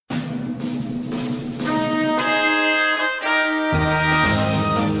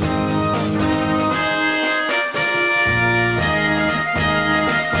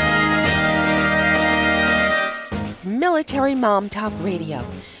Mom Talk Radio.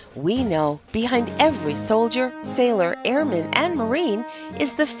 We know behind every soldier, sailor, airman, and Marine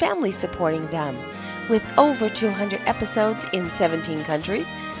is the family supporting them. With over 200 episodes in 17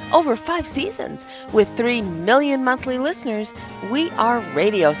 countries, over 5 seasons, with 3 million monthly listeners, we are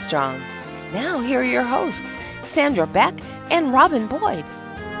Radio Strong. Now here are your hosts, Sandra Beck and Robin Boyd.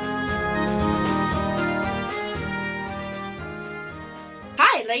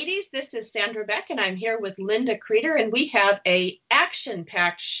 Hi, ladies. This is Sandra Beck, and I'm here with Linda Creeder, and we have a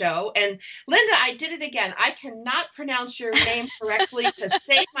action-packed show. And Linda, I did it again. I cannot pronounce your name correctly to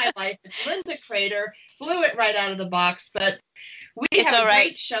save my life. It's Linda Creeder. Blew it right out of the box, but we have a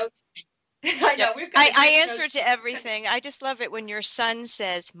great show. I know. I answer to everything. I just love it when your son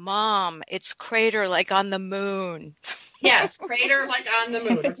says, "Mom, it's Crater like on the moon." Yes, Crater like on the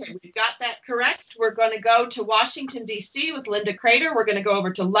moon. Okay, we've got that correct. We're going to go to Washington, D.C. with Linda Crater. We're going to go over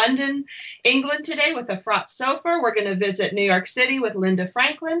to London, England today with Efrat Sofer. We're going to visit New York City with Linda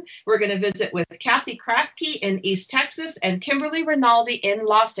Franklin. We're going to visit with Kathy Krafke in East Texas and Kimberly Rinaldi in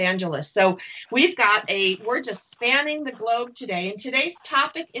Los Angeles. So we're just spanning the globe today. And today's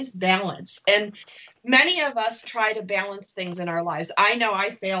topic is balance. And many of us try to balance things in our lives. I know I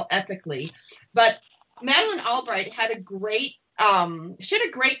fail epically, but Madeleine Albright had a great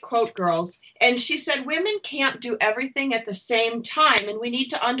quote, girls, and she said, women can't do everything at the same time, and we need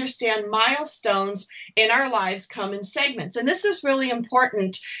to understand milestones in our lives come in segments. And this is really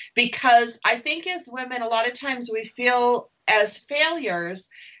important because I think as women, a lot of times we feel as failures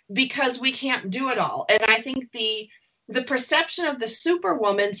because we can't do it all. And I think the perception of the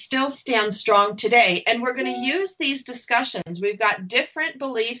superwoman still stands strong today. And we're going to use these discussions. We've got different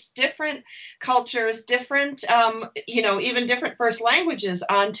beliefs, different cultures, different, even different first languages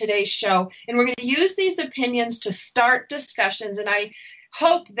on today's show. And we're going to use these opinions to start discussions. And I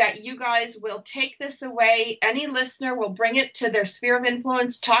hope that you guys will take this away. Any listener will bring it to their sphere of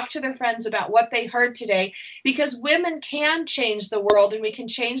influence, talk to their friends about what they heard today, because women can change the world, and we can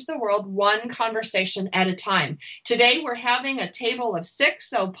change the world one conversation at a time. Today, we're having a table of 6,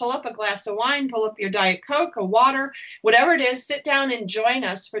 so pull up a glass of wine, pull up your Diet Coke or water, whatever it is, sit down and join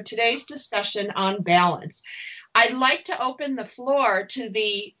us for today's discussion on balance. I'd like to open the floor to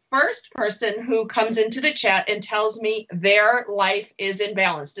the first person who comes into the chat and tells me their life is in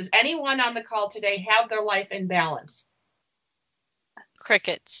balance. Does anyone on the call today have their life in balance?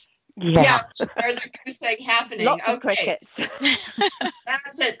 Crickets. Yeah, there's a goose egg happening. Lots of crickets.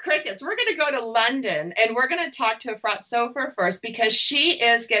 That's it, crickets. We're going to go to London, and we're going to talk to Efrat Sofer first because she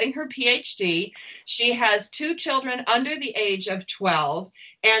is getting her PhD. She has 2 children under the age of 12,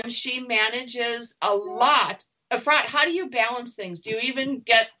 and she manages a lot. Efrat, how do you balance things? Do you even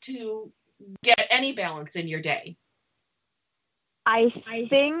get any balance in your day? I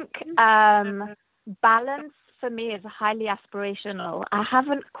think balance for me is highly aspirational. I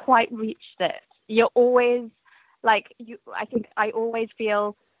haven't quite reached it. You're always I think I always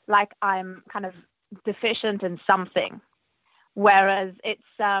feel like I'm kind of deficient in something, whereas it's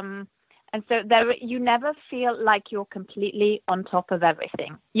and so you never feel like you're completely on top of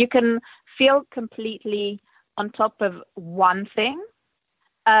everything. You can feel completely on top of one thing.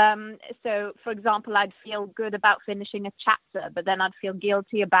 So, for example, I'd feel good about finishing a chapter, but then I'd feel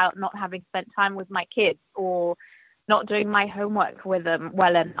guilty about not having spent time with my kids or not doing my homework with them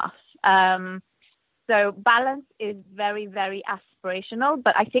well enough. So balance is very, very aspirational,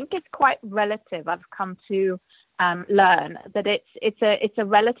 but I think it's quite relative. I've come to learn that it's a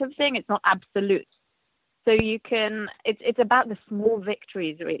relative thing. It's not absolute. So it's about the small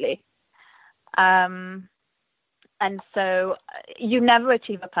victories, really. And so you never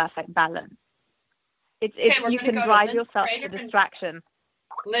achieve a perfect balance. You can drive yourself to distraction.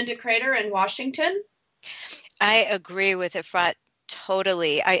 Linda Crater in Washington. I agree with Efrat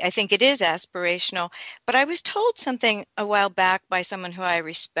totally. I think it is aspirational. But I was told something a while back by someone who I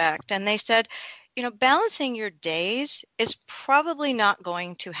respect, and they said, balancing your days is probably not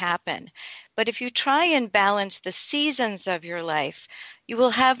going to happen. But if you try and balance the seasons of your life, you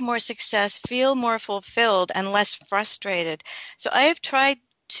will have more success, feel more fulfilled, and less frustrated. So I have tried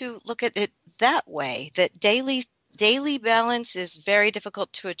to look at it that way, that daily balance is very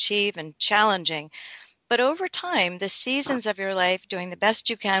difficult to achieve and challenging. But over time, the seasons of your life, doing the best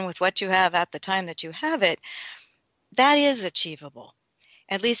you can with what you have at the time that you have it, that is achievable.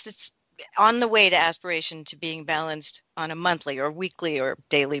 At least it's on the way to aspiration to being balanced on a monthly or weekly or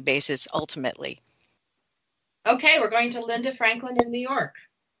daily basis ultimately. Okay, we're going to Linda Franklin in New York.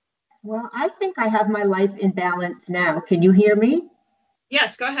 Well, I think I have my life in balance now. Can you hear me?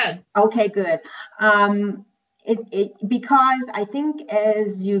 Yes, go ahead. Okay, good. because I think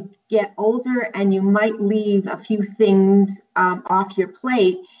as you get older and you might leave a few things off your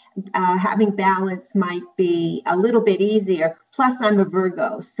plate, having balance might be a little bit easier. Plus, I'm a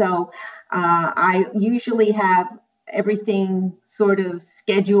Virgo, so I usually have everything sort of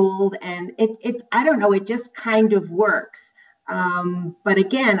scheduled, and I don't know, it just kind of works. But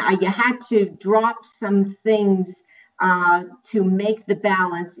again, you had to drop some things to make the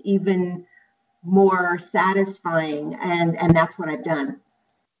balance even more satisfying, and that's what I've done.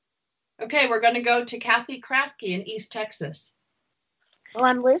 Okay, we're going to go to Kathy Krafke in East Texas. Well,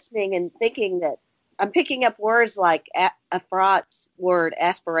 I'm listening and thinking that I'm picking up words like Efrat's word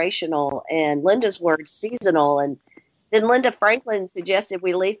aspirational and Linda's word seasonal. And then Linda Franklin suggested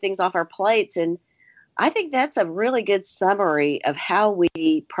we leave things off our plates. And I think that's a really good summary of how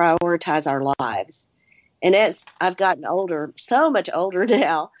we prioritize our lives. And as I've gotten older, so much older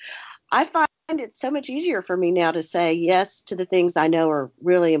now, I find it's so much easier for me now to say yes to the things I know are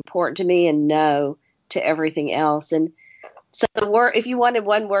really important to me and no to everything else. And so the word, if you wanted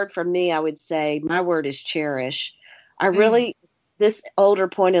one word from me, I would say my word is cherish. I really, this older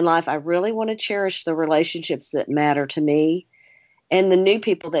point in life, I really want to cherish the relationships that matter to me and the new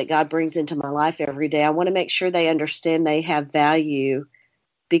people that God brings into my life every day. I want to make sure they understand they have value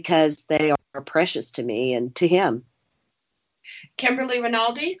because they are precious to me and to Him. Kimberly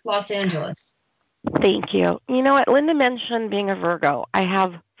Rinaldi, Los Angeles. Thank you. You know what? Linda mentioned being a Virgo. I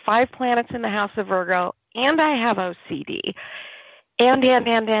have 5 planets in the house of Virgo, and I have OCD. And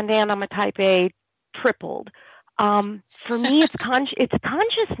I'm a type A tripled. For me, it's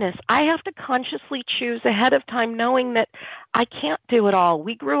consciousness. I have to consciously choose ahead of time, knowing that I can't do it all.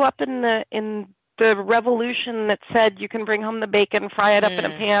 We grew up in the revolution that said you can bring home the bacon, fry it up in a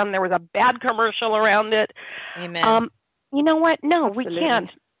pan. There was a bad commercial around it. Amen. You know what? No, Absolutely. we can't.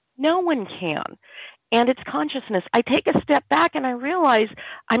 No one can. And it's consciousness. I take a step back and I realize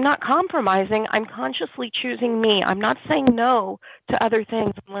I'm not compromising. I'm consciously choosing me. I'm not saying no to other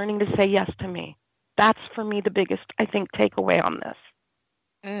things. I'm learning to say yes to me. That's for me the biggest, I think, takeaway on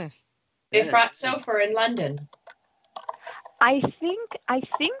this. Efrat Sofer in London. I think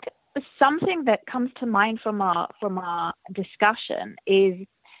something that comes to mind from our discussion is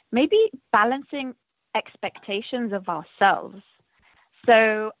maybe balancing expectations of ourselves.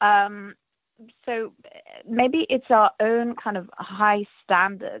 So maybe it's our own kind of high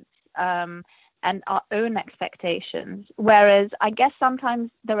standards and our own expectations. Whereas I guess sometimes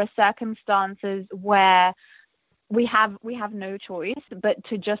there are circumstances where we have no choice but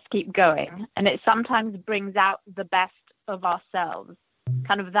to just keep going, and it sometimes brings out the best of ourselves.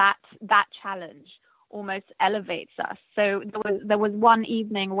 Kind of that challenge almost elevates us. So there was one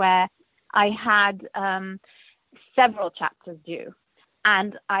evening where I had several chapters due,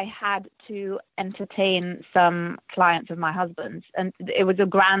 and I had to entertain some clients of my husband's, and it was a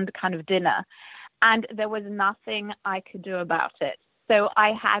grand kind of dinner, and there was nothing I could do about it. So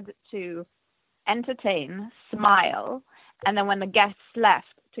I had to entertain, smile, and then when the guests left,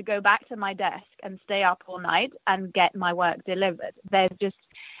 to go back to my desk and stay up all night and get my work delivered.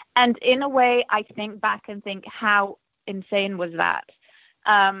 And in a way, I think back and think, how insane was that?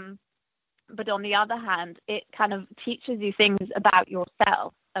 But on the other hand, it kind of teaches you things about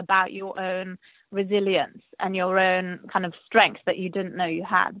yourself, about your own resilience and your own kind of strength that you didn't know you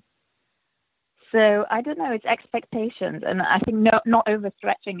had. So I don't know, it's expectations, and I think not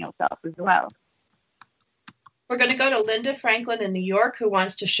overstretching yourself as well. We're going to go to Linda Franklin in New York, who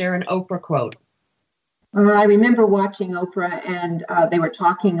wants to share an Oprah quote. I remember watching Oprah, and they were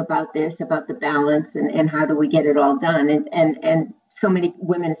talking about this, about the balance and how do we get it all done. And so many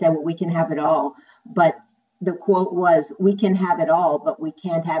women said, well, we can have it all. But the quote was, we can have it all, but we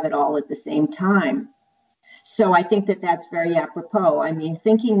can't have it all at the same time. So I think that that's very apropos. I mean,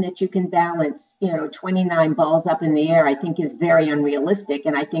 thinking that you can balance, 29 balls up in the air, I think is very unrealistic.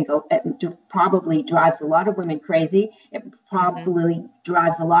 And I think it probably drives a lot of women crazy. It probably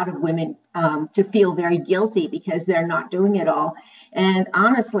drives a lot of women to feel very guilty because they're not doing it all. And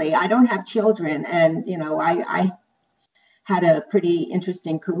honestly, I don't have children, and, I had a pretty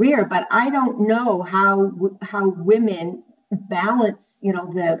interesting career, but I don't know how women balance,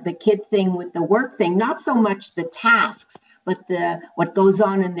 the kid thing with the work thing, not so much the tasks, but what goes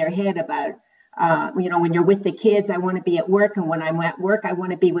on in their head about, when you're with the kids, I want to be at work. And when I'm at work, I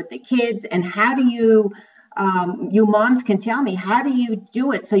want to be with the kids. And how do you moms can tell me, how do you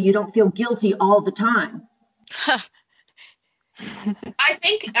do it so you don't feel guilty all the time? I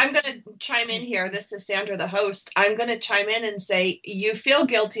think I'm going to chime in here. This is Sandra, the host. I'm going to chime in and say, you feel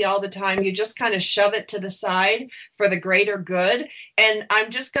guilty all the time. You just kind of shove it to the side for the greater good. And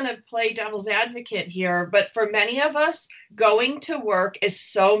I'm just going to play devil's advocate here. But for many of us, going to work is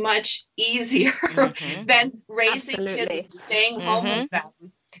so much easier than raising kids and staying home with them.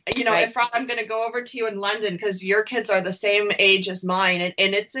 You know, Efrat, I'm going to go over to you in London because your kids are the same age as mine,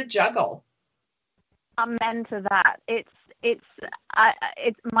 and it's a juggle. Amen to that. It's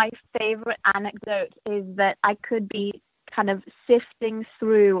my favorite anecdote is that I could be kind of sifting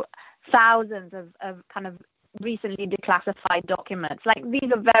through thousands of kind of recently declassified documents. Like, these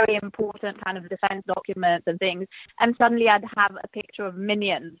are very important kind of defense documents and things, and suddenly I'd have a picture of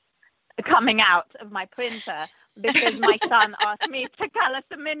Minions coming out of my printer because my son asked me to color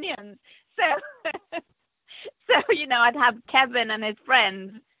some Minions. So you know, I'd have Kevin and his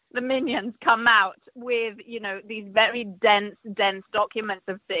friends, the Minions, come out with, you know, these very dense documents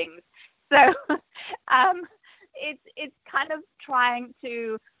of things. So it's kind of trying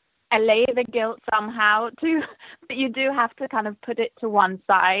to allay the guilt somehow, but you do have to kind of put it to one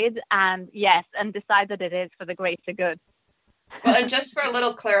side and decide that it is for the greater good. Well, and just for a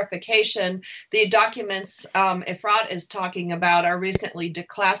little clarification, the documents Efrat is talking about are recently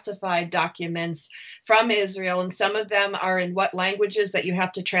declassified documents from Israel, and some of them are in what languages that you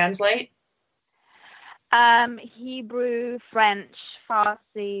have to translate? Hebrew, French,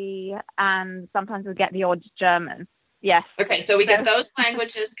 Farsi, and sometimes we get the odd German. Yes. Okay, so we get those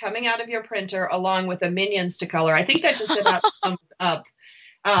languages coming out of your printer along with the Minions to color. I think that just about sums up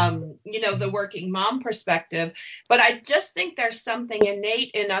the working mom perspective. But I just think there's something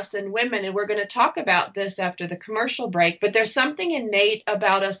innate in us and women, and we're going to talk about this after the commercial break, but there's something innate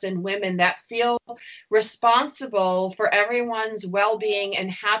about us and women that feel responsible for everyone's well-being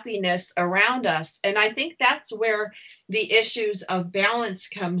and happiness around us. And I think that's where the issues of balance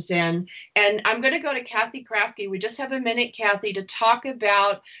comes in. And I'm going to go to Kathy Krafke. We just have a minute, Kathy, to talk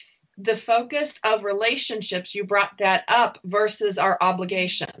about the focus of relationships. You brought that up versus our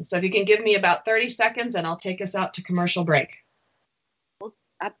obligations. So if you can give me about 30 seconds and I'll take us out to commercial break. Well,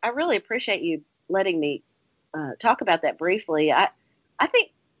 I really appreciate you letting me talk about that briefly. I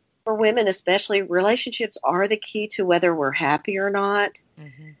think for women especially, relationships are the key to whether we're happy or not.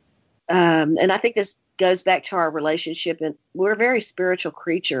 And I think this goes back to our relationship, and we're very spiritual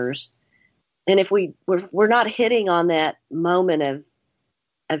creatures. And if we're not hitting on that moment of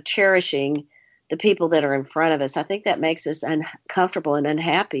cherishing the people that are in front of us, I think that makes us uncomfortable and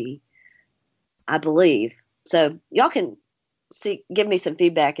unhappy, I believe. So y'all can give me some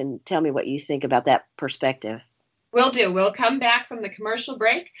feedback and tell me what you think about that perspective. Will do. We'll come back from the commercial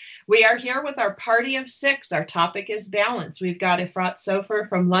break. We are here with our party of six. Our topic is balance. We've got Efrat Sofer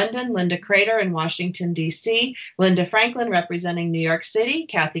from London, Linda Crater in Washington, D.C., Linda Franklin representing New York City,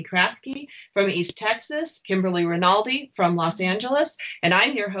 Kathy Krafke from East Texas, Kimberly Rinaldi from Los Angeles, and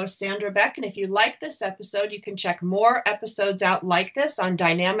I'm your host, Sandra Beck. And if you like this episode, you can check more episodes out like this on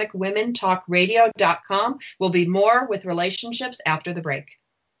dynamicwomentalkradio.com. We'll be more with relationships after the break.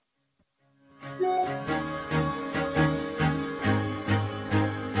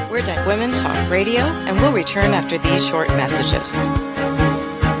 We're Dynamic Women Talk Radio, and we'll return after these short messages.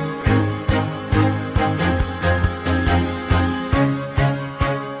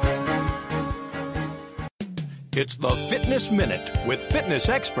 It's the Fitness Minute with fitness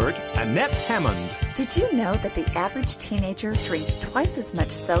expert Annette Hammond. Did you know that the average teenager drinks twice as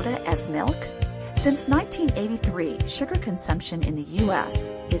much soda as milk? Since 1983, sugar consumption in the U.S.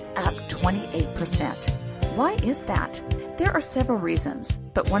 is up 28%. Why is that? There are several reasons,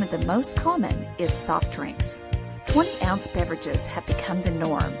 but one of the most common is soft drinks. 20-ounce beverages have become the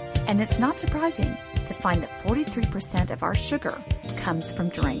norm, and it's not surprising to find that 43% of our sugar comes from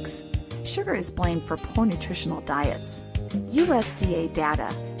drinks. Sugar is blamed for poor nutritional diets. USDA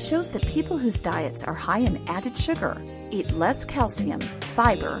data shows that people whose diets are high in added sugar eat less calcium,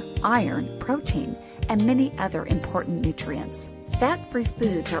 fiber, iron, protein, and many other important nutrients. Fat-free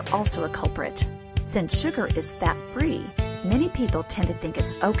foods are also a culprit. Since sugar is fat-free, many people tend to think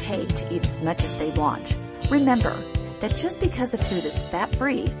it's okay to eat as much as they want. Remember that just because a food is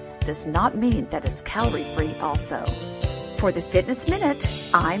fat-free does not mean that it's calorie-free also. For the Fitness Minute,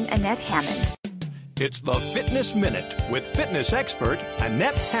 I'm Annette Hammond. It's the Fitness Minute with fitness expert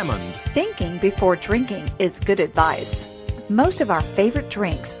Annette Hammond. Thinking before drinking is good advice. Most of our favorite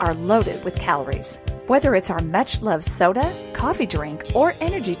drinks are loaded with calories. Whether it's our much-loved soda, coffee drink, or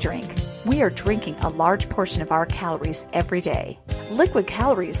energy drink, we are drinking a large portion of our calories every day. Liquid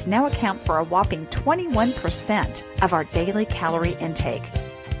calories now account for a whopping 21% of our daily calorie intake.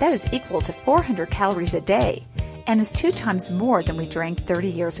 That is equal to 400 calories a day and is 2 times more than we drank 30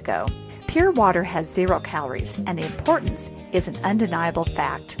 years ago. Pure water has 0 calories, and the importance is an undeniable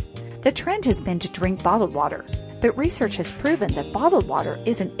fact. The trend has been to drink bottled water, but research has proven that bottled water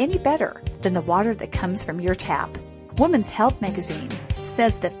isn't any better than the water that comes from your tap. Women's Health magazine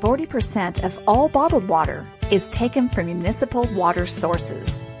says that 40% of all bottled water is taken from municipal water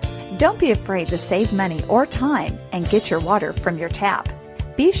sources. Don't be afraid to save money or time and get your water from your tap.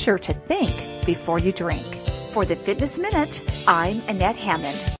 Be sure to think before you drink. For the Fitness Minute, I'm Annette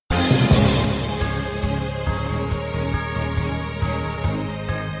Hammond.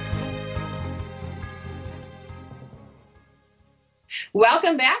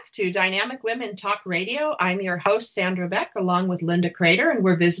 Welcome back to Dynamic Women Talk Radio. I'm your host, Sandra Beck, along with Linda Crater, and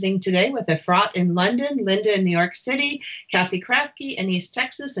we're visiting today with Efrat in London, Linda in New York City, Kathy Krafke in East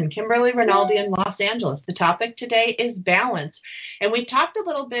Texas, and Kimberly Rinaldi in Los Angeles. The topic today is balance. And we talked a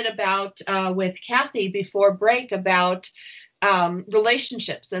little bit about, with Kathy before break, about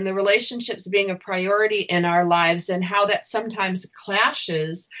relationships and the relationships being a priority in our lives and how that sometimes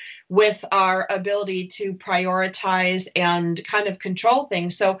clashes with our ability to prioritize and kind of control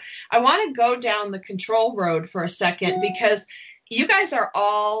things. So I want to go down the control road for a second, because you guys are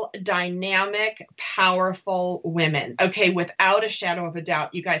all dynamic, powerful women, okay, without a shadow of a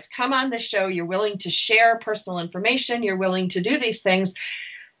doubt. You guys come on the show, you're willing to share personal information, you're willing to do these things.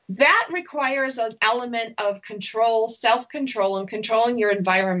 That requires an element of control, self-control, and controlling your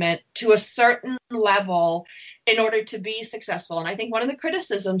environment to a certain level in order to be successful. And I think one of the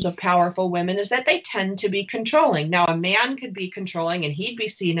criticisms of powerful women is that they tend to be controlling. Now, a man could be controlling and he'd be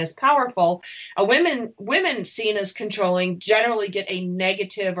seen as powerful. Women seen as controlling generally get a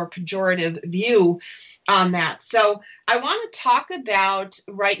negative or pejorative view on that. So I want to talk about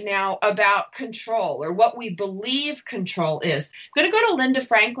right now about control, or what we believe control is. I'm going to go to Linda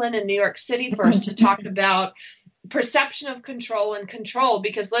Franklin in New York City first to talk about perception of control and control,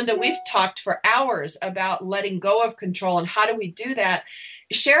 because Linda, we've talked for hours about letting go of control and how do we do that.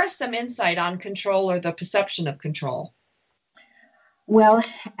 Share us some insight on control, or the perception of control. Well,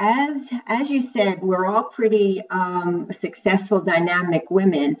 as you said, we're all pretty successful, dynamic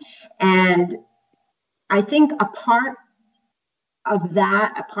women, and I think a part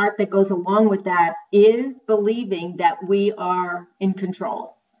that goes along with that is believing that we are in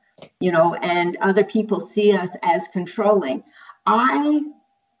control, and other people see us as controlling. I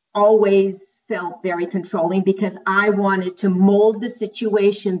always felt very controlling because I wanted to mold the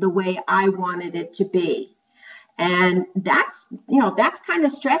situation the way I wanted it to be. And that's kind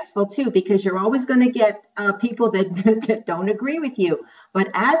of stressful too, because you're always going to get people that don't agree with you.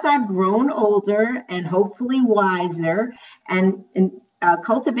 But as I've grown older and hopefully wiser and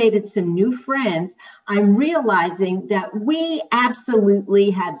cultivated some new friends, I'm realizing that we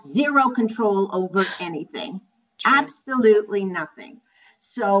absolutely have zero control over anything. Absolutely nothing.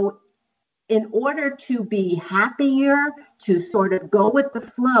 So in order to be happier, to sort of go with the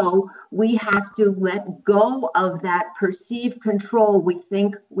flow, we have to let go of that perceived control we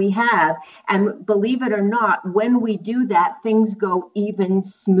think we have. And believe it or not, when we do that, things go even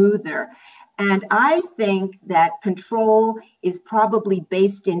smoother. And I think that control is probably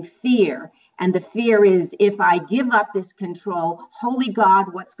based in fear. And the fear is, if I give up this control, holy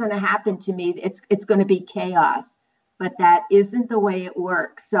God, what's going to happen to me? It's going to be chaos. But that isn't the way it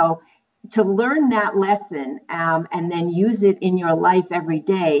works. So to learn that lesson and then use it in your life every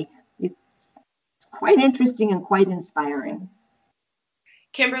day, it's quite interesting and quite inspiring.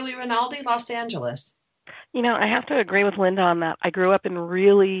 Kimberly Rinaldi, Los Angeles. I have to agree with Linda on that. I grew up in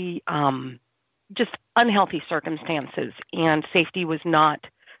really just unhealthy circumstances, and safety was not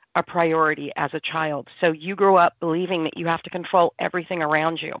a priority as a child. So you grew up believing that you have to control everything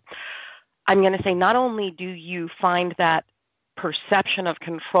around you. I'm going to say, not only do you find that perception of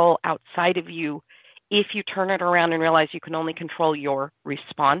control outside of you, if you turn it around and realize you can only control your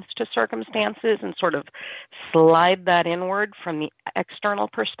response to circumstances and sort of slide that inward from the external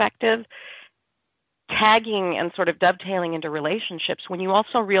perspective, tagging and sort of dovetailing into relationships, when you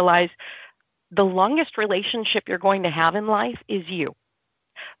also realize the longest relationship you're going to have in life is you.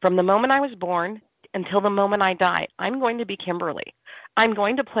 From the moment I was born until the moment I die, I'm going to be Kimberly. I'm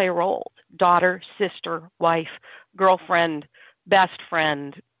going to play roles: daughter, sister, wife, girlfriend, best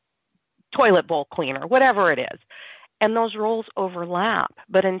friend, toilet bowl cleaner, whatever it is. And those roles overlap.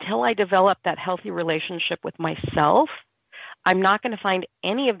 But until I develop that healthy relationship with myself, I'm not going to find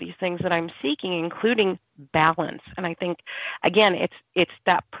any of these things that I'm seeking, including balance. And I think, again, it's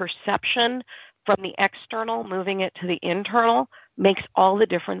that perception from the external, moving it to the internal, makes all the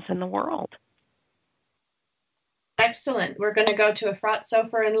difference in the world. Excellent. We're going to go to Efrat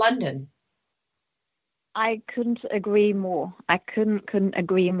Sofer in London. I couldn't agree more. I couldn't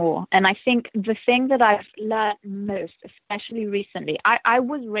agree more. And I think the thing that I've learned most, especially recently, I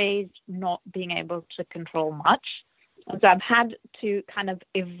was raised not being able to control much. So I've had to kind of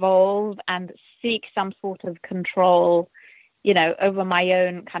evolve and seek some sort of control, over my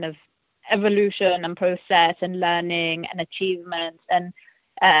own kind of evolution and process and learning and achievement. And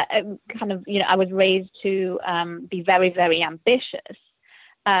kind of, I was raised to be very, very ambitious.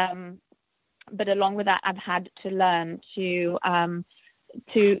 But along with that, I've had to learn to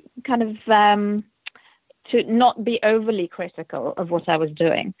kind of to not be overly critical of what I was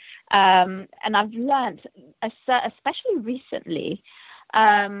doing. And I've learned, especially recently,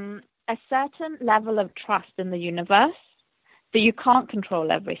 a certain level of trust in the universe that you can't control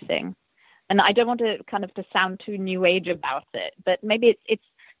everything. And I don't want to kind of to sound too new age about it, but maybe it's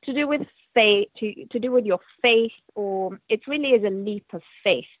to do with faith, to do with your faith, or it really is a leap of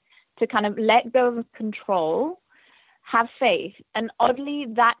faith to kind of let go of control, have faith. And oddly,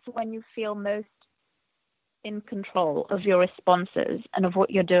 that's when you feel most in control of your responses and of what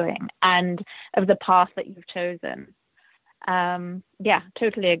you're doing and of the path that you've chosen. Yeah,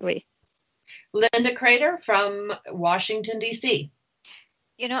 totally agree. Linda Crater from Washington, D.C.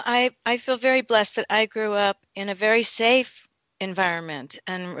 I feel very blessed that I grew up in a very safe environment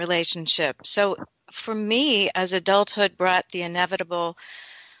and relationship. So for me, as adulthood brought the inevitable,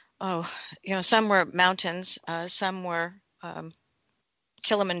 some were mountains, some were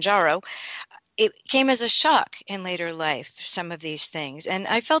Kilimanjaro. It came as a shock in later life, some of these things. And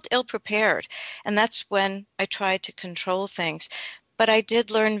I felt ill-prepared. And that's when I tried to control things. But I did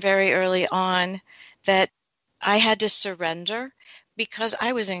learn very early on that I had to surrender because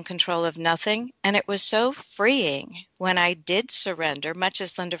I was in control of nothing. And it was so freeing when I did surrender, much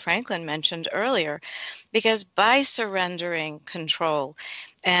as Linda Franklin mentioned earlier, because by surrendering control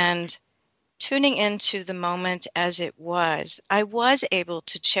and tuning into the moment as it was, I was able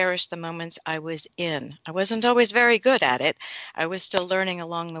to cherish the moments I was in. I wasn't always very good at it. I was still learning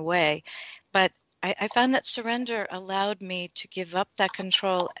along the way. But I found that surrender allowed me to give up that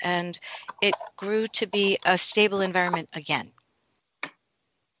control, and it grew to be a stable environment again.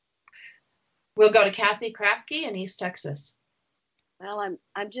 We'll go to Kathy Krafke in East Texas. Well,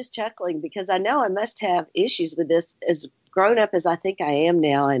 I'm just chuckling because I know I must have issues with this as grown up as I think I am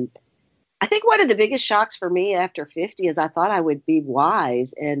now. And I think one of the biggest shocks for me after 50 is I thought I would be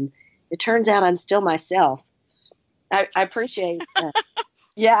wise, and it turns out I'm still myself. I appreciate that.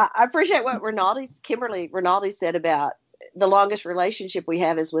 Yeah, I appreciate what Kimberly Rinaldi said about the longest relationship we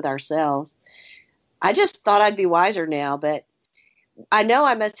have is with ourselves. I just thought I'd be wiser now, but I know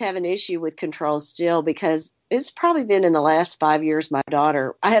I must have an issue with control still because it's probably been in the last 5 years.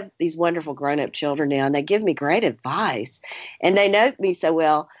 I have these wonderful grown-up children now, and they give me great advice, and they know me so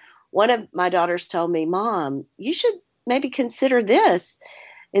well. One of my daughters told me, Mom, you should maybe consider this.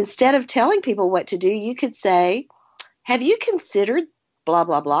 Instead of telling people what to do, you could say, have you considered blah,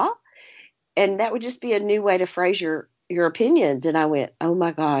 blah, blah? And that would just be a new way to phrase your opinions. And I went, oh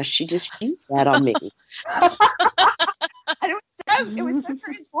my gosh, she just used that on me. It was so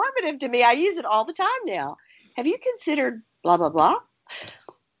transformative to me. I use it all the time now. Have you considered blah, blah, blah?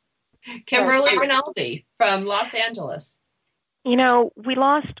 Kimberly Rinaldi from Los Angeles. We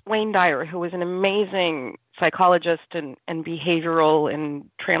lost Wayne Dyer, who was an amazing psychologist and behavioral and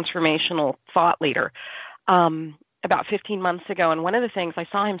transformational thought leader, about 15 months ago. And one of the things, I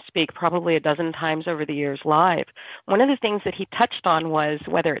saw him speak probably a dozen times over the years live. One of the things that he touched on was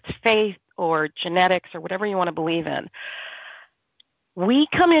whether it's faith or genetics or whatever you want to believe in. We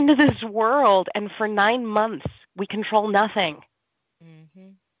come into this world, and for 9 months, we control nothing.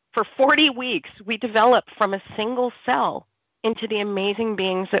 Mm-hmm. For 40 weeks, we develop from a single cell into the amazing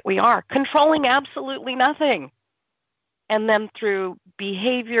beings that we are, controlling absolutely nothing. And then through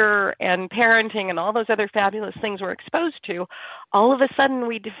behavior and parenting and all those other fabulous things we're exposed to, all of a sudden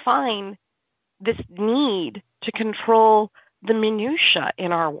we define this need to control the minutia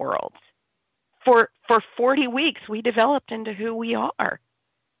in our world. For 40 weeks, we developed into who we are.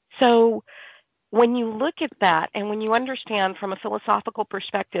 So when you look at that and when you understand from a philosophical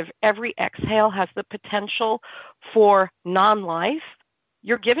perspective, every exhale has the potential for non-life,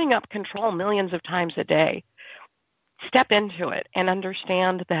 you're giving up control millions of times a day. Step into it and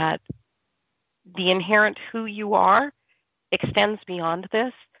understand that the inherent who you are extends beyond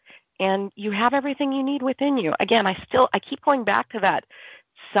this, and you have everything you need within you. Again, I keep going back to that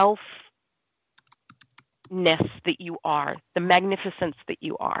selfness that you are, the magnificence that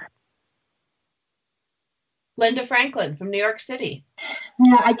you are. Linda Franklin from New York City.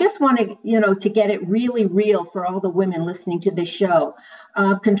 Yeah, I just want to, to get it really real for all the women listening to this show.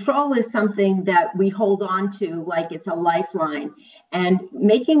 Control is something that we hold on to like it's a lifeline. And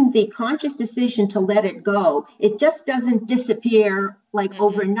making the conscious decision to let it go, it just doesn't disappear like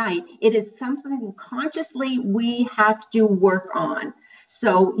overnight. It is something consciously we have to work on.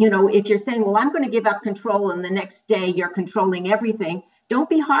 So, if you're saying, well, I'm going to give up control and the next day you're controlling everything, don't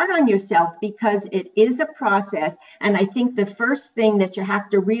be hard on yourself, because it is a process. And I think the first thing that you have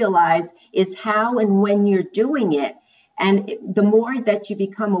to realize is how and when you're doing it. And the more that you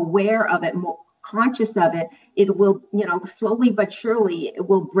become aware of it, more conscious of it, it will, slowly but surely it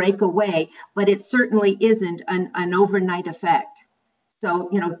will break away. But it certainly isn't an overnight effect.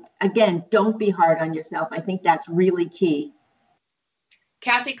 So, again, don't be hard on yourself. I think that's really key.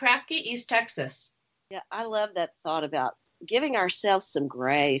 Kathy Krafke, East Texas. Yeah, I love that thought about giving ourselves some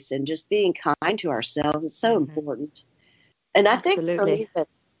grace and just being kind to ourselves. It's so important. And I think for me that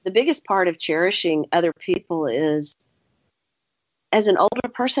the biggest part of cherishing other people is, as an older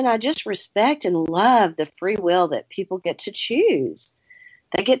person, I just respect and love the free will that people get to choose.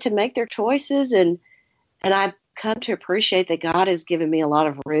 They get to make their choices, and I've come to appreciate that God has given me a lot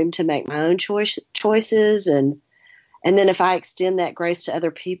of room to make my own choices. And then if I extend that grace to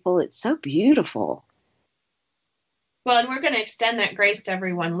other people, it's so beautiful. Well, and we're going to extend that grace to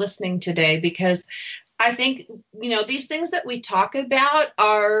everyone listening today, because I think, these things that we talk about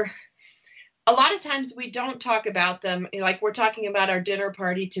are, a lot of times we don't talk about them. Like we're talking about our dinner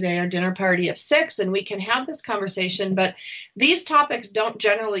party today, our dinner party of 6, and we can have this conversation, but these topics don't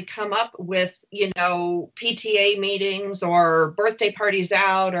generally come up with, PTA meetings or birthday parties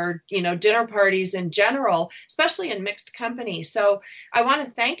out or, dinner parties in general, especially in mixed company. So I want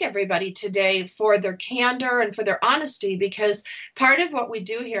to thank everybody today for their candor and for their honesty, because part of what we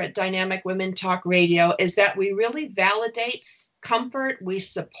do here at Dynamic Women Talk Radio is that we really validate comfort, we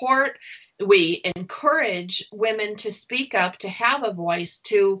support, we encourage women to speak up, to have a voice,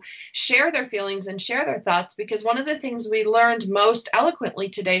 to share their feelings and share their thoughts, because one of the things we learned most eloquently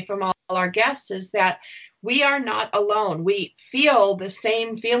today from all our guests is that we are not alone. We feel the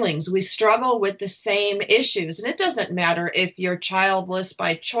same feelings. We struggle with the same issues. And it doesn't matter if you're childless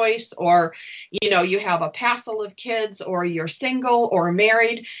by choice or, you have a passel of kids or you're single or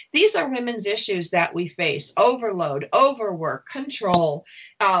married. These are women's issues that we face: overload, overwork, control,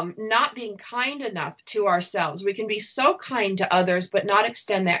 not being kind enough to ourselves. We can be so kind to others, but not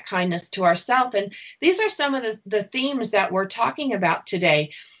extend that kindness to ourselves. And these are some of the themes that we're talking about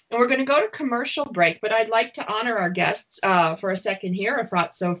today. And we're going to go to commercial break, but I'd like to honor our guests for a second here.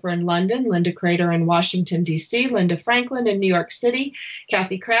 Efrat Sofer in London, Linda Crater in Washington, D.C., Linda Franklin in New York City,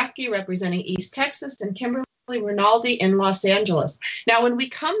 Kathy Krafke representing East Texas, and Kimberly Rinaldi in Los Angeles. Now, when we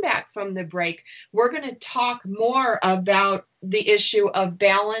come back from the break, we're going to talk more about the issue of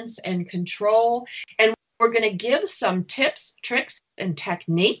balance and control, and we're going to give some tips, tricks, and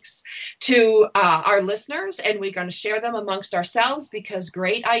techniques to our listeners, and we're going to share them amongst ourselves, because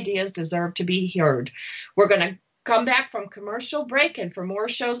great ideas deserve to be heard. We're going to come back from commercial break, and for more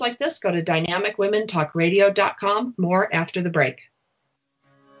shows like this, go to dynamicwomentalkradio.com. More after the break.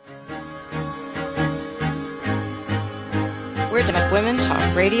 We're Dynamic Women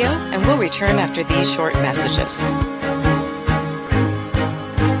Talk Radio, and we'll return after these short messages.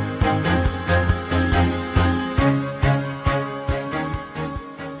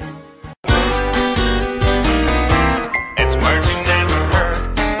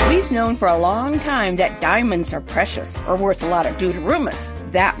 Known for a long time that diamonds are precious or worth a lot of deuterumus.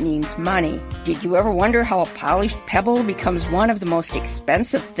 That means money. Did you ever wonder how a polished pebble becomes one of the most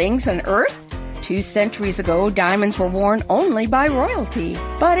expensive things on earth? 2 centuries ago, diamonds were worn only by royalty.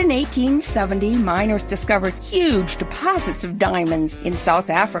 But in 1870, miners discovered huge deposits of diamonds in South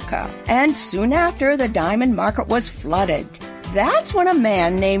Africa. And soon after, the diamond market was flooded. That's when a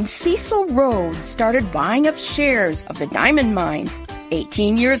man named Cecil Rhodes started buying up shares of the diamond mines.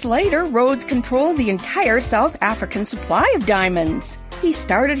 18 years later, Rhodes controlled the entire South African supply of diamonds. He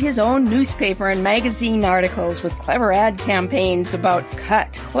started his own newspaper and magazine articles with clever ad campaigns about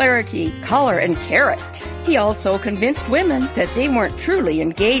cut, clarity, color, and carat. He also convinced women that they weren't truly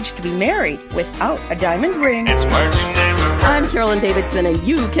engaged to be married without a diamond ring. I'm Carolyn Davidson, and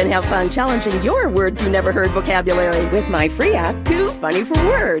you can have fun challenging your words you never heard vocabulary with my free app, Too Funny for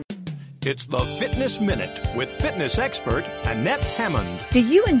Words. It's the Fitness Minute with fitness expert Annette Hammond. Do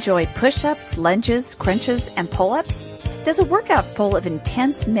you enjoy push-ups, lunges, crunches, and pull-ups? Does a workout full of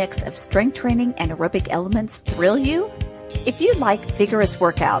intense mix of strength training and aerobic elements thrill you? If you like vigorous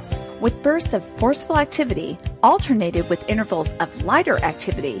workouts with bursts of forceful activity alternated with intervals of lighter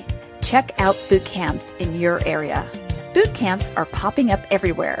activity, check out boot camps in your area. Boot camps are popping up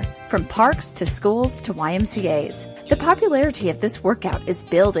everywhere, from parks to schools to YMCAs. The popularity of this workout is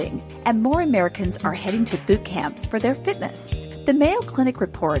building, and more Americans are heading to boot camps for their fitness. The Mayo Clinic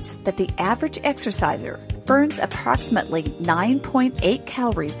reports that the average exerciser burns approximately 9.8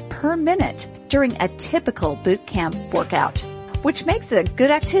 calories per minute during a typical boot camp workout, which makes it a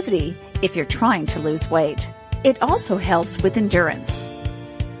good activity if you're trying to lose weight. It also helps with endurance.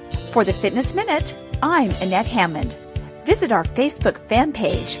 For the Fitness Minute, I'm Annette Hammond. Visit our Facebook fan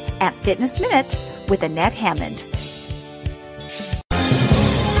page at Fitness Minute with Annette Hammond.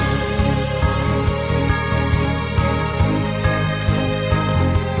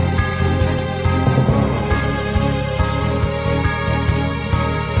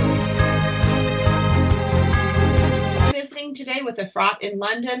 Today with Efrat in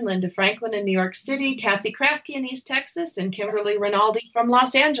London, Linda Franklin in New York City, Kathy Krafke in East Texas, and Kimberly Rinaldi from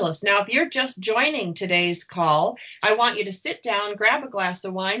Los Angeles. Now, if you're just joining today's call, I want you to sit down, grab a glass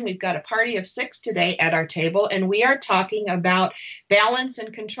of wine. We've got a party of 6 today at our table, and we are talking about balance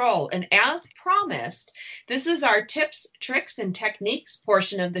and control. And as promised, this is our tips, tricks, and techniques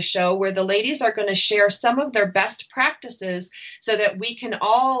portion of the show where the ladies are going to share some of their best practices so that we can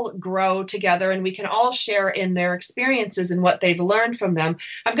all grow together and we can all share in their experiences and what they've learned from them.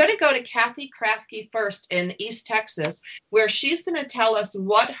 I'm going to go to Kathy Krafke first in East Texas, where she's going to tell us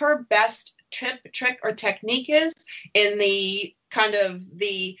what her best tip, trick, or technique is in the kind of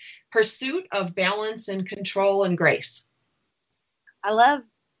the pursuit of balance and control and grace. I love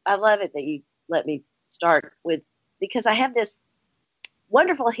it that you let me start with, because I have this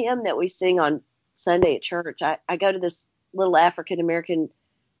wonderful hymn that we sing on Sunday at church. I go to this little African-American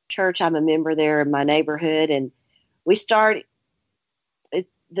church. I'm a member there in my neighborhood, and we start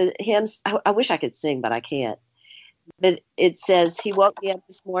the hymns. I wish I could sing, but I can't. But it says, He woke me up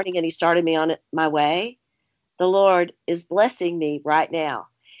this morning and He started me on my way. The Lord is blessing me right now.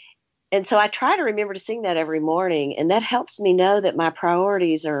 And so I try to remember to sing that every morning, and that helps me know that my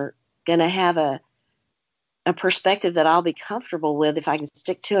priorities are going to have a perspective that I'll be comfortable with if I can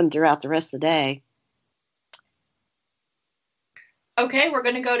stick to them throughout the rest of the day. Okay, we're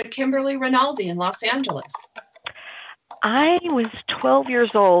going to go to Kimberly Rinaldi in Los Angeles. I was 12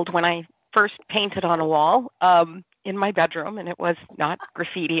 years old when I first painted on a wall in my bedroom, and it was not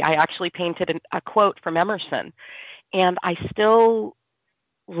graffiti. I actually painted a quote from Emerson, and I still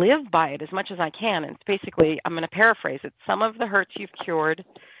live by it as much as I can. And it's basically, I'm going to paraphrase it, some of the hurts you've cured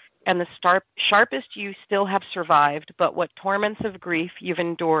and the sharpest you still have survived, but what torments of grief you've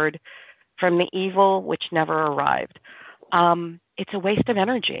endured from the evil which never arrived. It's a waste of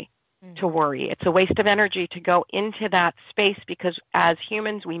energy to worry. It's a waste of energy to go into that space, because as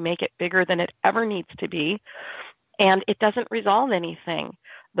humans, we make it bigger than it ever needs to be, and it doesn't resolve anything.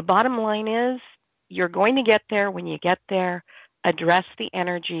 The bottom line is, you're going to get there when you get there. Address the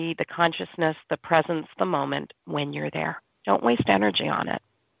energy, the consciousness, the presence, the moment when you're there. Don't waste energy on it.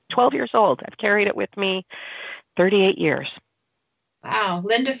 12 years old. I've carried it with me 38 years. Wow.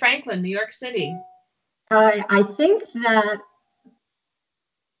 Linda Franklin, New York City. I think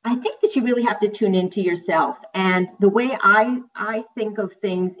that you really have to tune into yourself. And the way I think of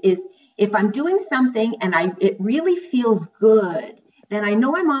things is, if I'm doing something and it really feels good, then I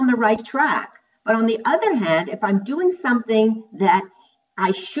know I'm on the right track. But on the other hand, if I'm doing something that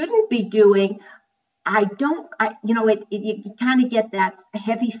I shouldn't be doing, you kind of get that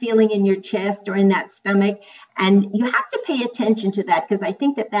heavy feeling in your chest or in that stomach. And you have to pay attention to that, because I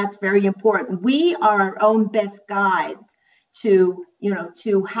think that that's very important. We are our own best guides to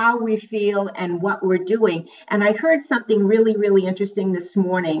how we feel and what we're doing. And I heard something really, really interesting this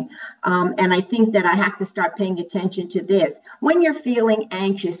morning. And I think that I have to start paying attention to this. When you're feeling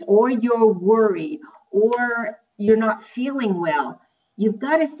anxious or you're worried or you're not feeling well, you've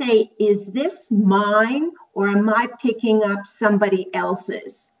got to say, is this mine or am I picking up somebody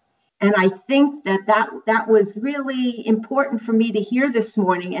else's? And I think that was really important for me to hear this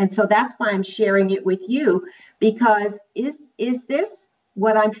morning. And so that's why I'm sharing it with you, because is this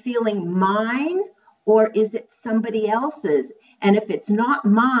what I'm feeling mine, or is it somebody else's? And if it's not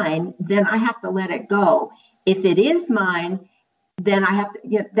mine, then I have to let it go. If it is mine, then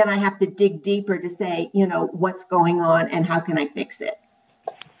I have to dig deeper to say, what's going on and how can I fix it?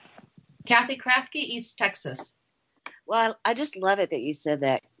 Kathy Krafke, East Texas. Well, I just love it that you said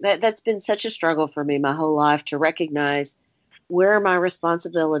that. That's been such a struggle for me my whole life, to recognize where my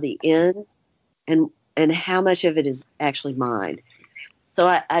responsibility ends and how much of it is actually mine.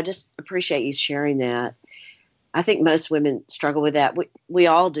 So I just appreciate you sharing that. I think most women struggle with that. We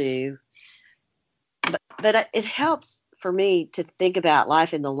all do. But it helps for me to think about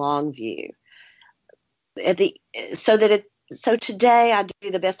life in the long view. So today I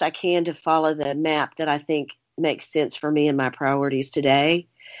do the best I can to follow the map that I think makes sense for me and my priorities today.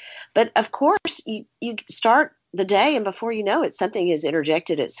 But of course, you start the day, and before you know it, something has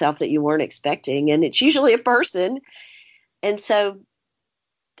interjected itself that you weren't expecting, and it's usually a person. And so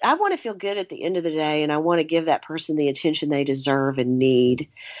I want to feel good at the end of the day, and I want to give that person the attention they deserve and need.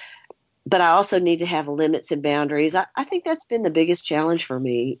 But I also need to have limits and boundaries. I think that's been the biggest challenge for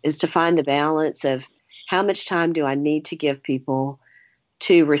me, is to find the balance of how much time do I need to give people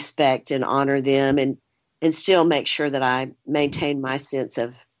to respect and honor them, and still make sure that I maintain my sense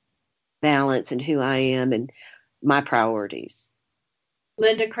of balance and who I am and my priorities.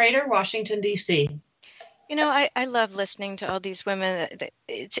 Linda Crater, Washington, D.C. You know, I love listening to all these women.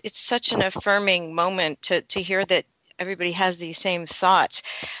 It's such an affirming moment to hear that everybody has these same thoughts.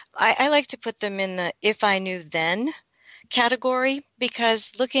 I like to put them in the if I knew then category,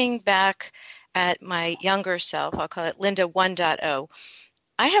 because looking back at my younger self, I'll call it Linda 1.0,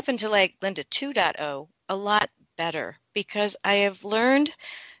 I happen to like Linda 2.0 a lot better, because I have learned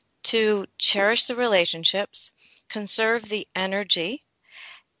to cherish the relationships, conserve the energy,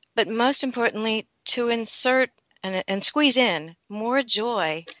 but most importantly, to insert and squeeze in more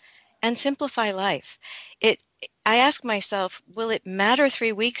joy and simplify life. I ask myself, will it matter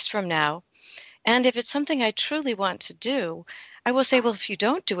 3 weeks from now? And if it's something I truly want to do, I will say, well, if you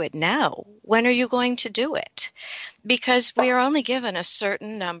don't do it now, when are you going to do it? Because we are only given a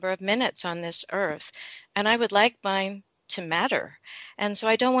certain number of minutes on this earth, and I would like mine to matter. And so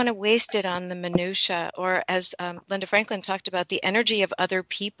I don't want to waste it on the minutia, or as Linda Franklin talked about, the energy of other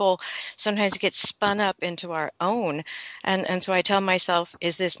people sometimes gets spun up into our own. And so I tell myself,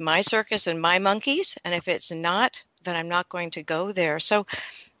 is this my circus and my monkeys? And if it's not, then I'm not going to go there. So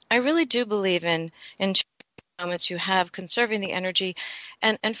I really do believe in moments you have, conserving the energy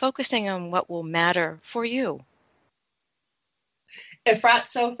and focusing on what will matter for you. Efrat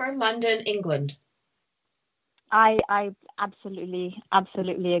Sofer, London, England. I absolutely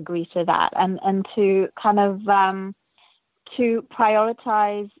agree to that, and to kind of to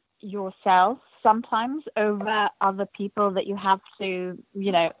prioritize yourself sometimes over other people that you have to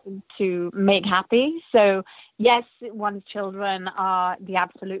make happy. So yes, one's children are the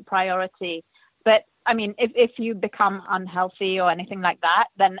absolute priority, but I mean, if you become unhealthy or anything like that,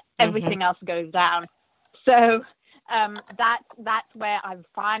 then everything else goes down. So that's where I've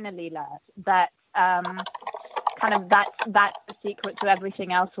finally learned that kind of that's the secret to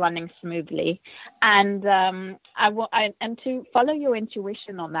everything else running smoothly. And and to follow your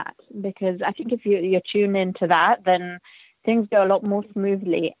intuition on that, because I think if you tune into that, then things go a lot more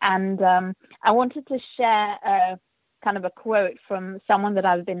smoothly. And I wanted to share kind of a quote from someone that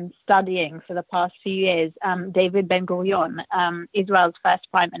I've been studying for the past few years, David Ben-Gurion, Israel's first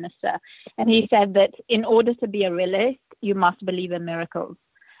prime minister. And he said that in order to be a realist, you must believe in miracles.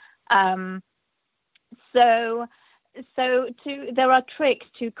 So there are tricks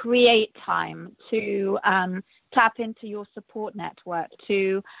to create time, to tap into your support network,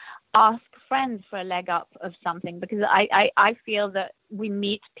 to ask friends for a leg up of something, because I feel that we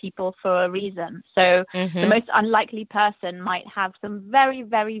meet people for a reason. So the most unlikely person might have some very,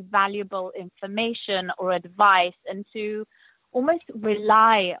 very valuable information or advice, and to almost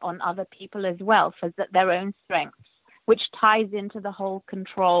rely on other people as well for their own strengths, which ties into the whole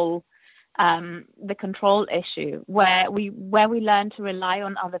control the control issue, where we learn to rely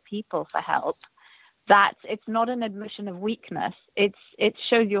on other people for help. That it's not an admission of weakness. It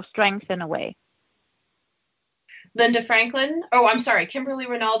shows your strength in a way. Linda Franklin. Oh, I'm sorry. Kimberly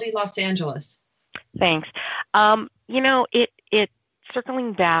Rinaldi, Los Angeles. Thanks. It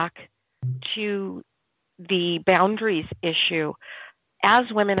circling back to the boundaries issue.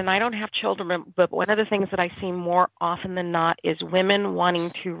 As women, and I don't have children, but one of the things that I see more often than not is women wanting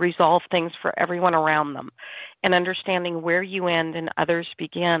to resolve things for everyone around them, and understanding where you end and others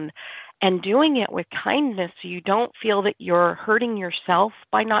begin, and doing it with kindness so you don't feel that you're hurting yourself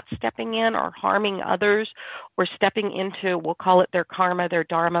by not stepping in, or harming others, or stepping into, we'll call it their karma, their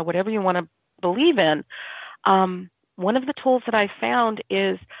dharma, whatever you want to believe in. One of the tools that I found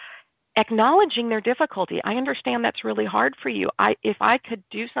is acknowledging their difficulty. I understand that's really hard for you. If I could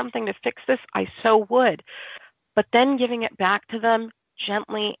do something to fix this, I so would. But then giving it back to them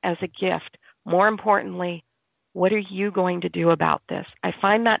gently as a gift. More importantly, what are you going to do about this? I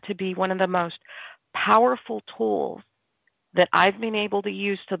find that to be one of the most powerful tools that I've been able to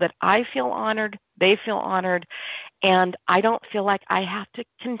use, so that I feel honored, they feel honored, and I don't feel like I have to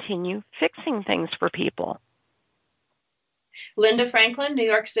continue fixing things for people. Linda Franklin, New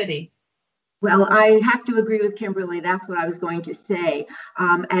York City. Well, I have to agree with Kimberly. That's what I was going to say.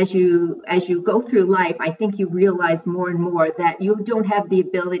 As you go through life, I think you realize more and more that you don't have the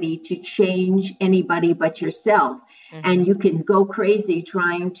ability to change anybody but yourself. Mm-hmm. And you can go crazy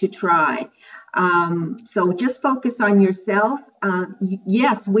trying to try. So just focus on yourself.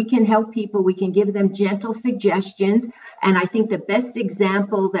 Yes, we can help people. We can give them gentle suggestions. And I think the best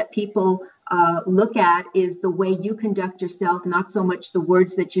example that people look at is the way you conduct yourself, not so much the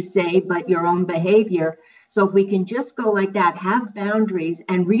words that you say, but your own behavior. So if we can just go like that, have boundaries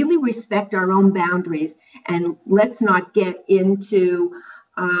and really respect our own boundaries, and let's not get into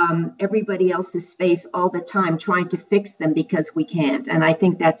everybody else's space all the time trying to fix them because we can't. And I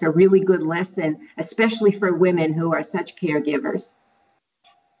think that's a really good lesson, especially for women who are such caregivers.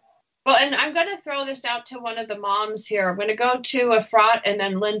 Well, and I'm going to throw this out to one of the moms here. I'm going to go to Efrat and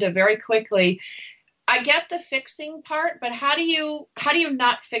then Linda very quickly. I get the fixing part, but how do you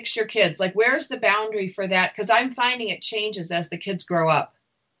not fix your kids? Like, where's the boundary for that? Because I'm finding it changes as the kids grow up.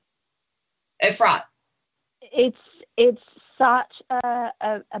 Efrat. It's such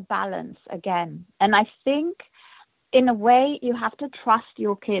a balance again. And I think in a way you have to trust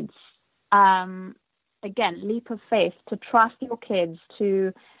your kids. Again, leap of faith, to trust your kids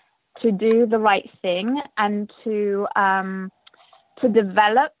to do the right thing and to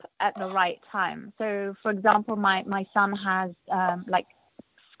develop at the right time. So, for example, my son has like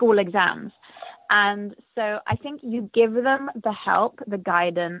school exams. And so I think you give them the help, the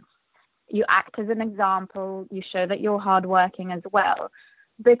guidance, you act as an example, you show that you're hardworking as well.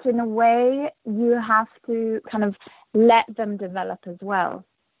 But in a way, you have to kind of let them develop as well.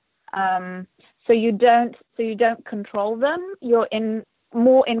 So you don't control them. You're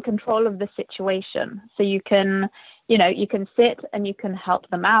more in control of the situation. So you can sit and you can help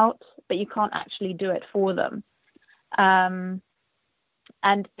them out, but you can't actually do it for them. And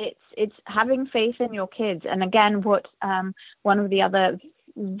it's having faith in your kids. And again, what one of the other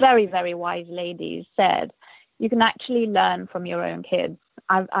very, very wise ladies said, you can actually learn from your own kids.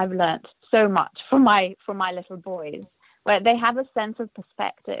 I've learned so much from my little boys, where they have a sense of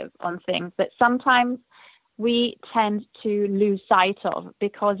perspective on things that sometimes we tend to lose sight of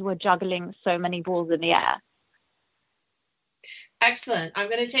because we're juggling so many balls in the air. Excellent. I'm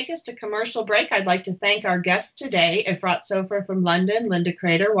going to take us to commercial break. I'd like to thank our guests today, Efrat Sofer from London, Linda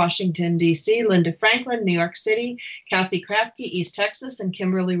Crater, Washington, D.C., Linda Franklin, New York City, Kathy Krapke, East Texas, and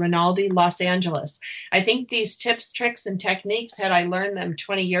Kimberly Rinaldi, Los Angeles. I think these tips, tricks, and techniques, had I learned them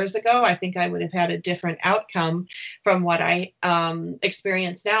 20 years ago, I think I would have had a different outcome from what I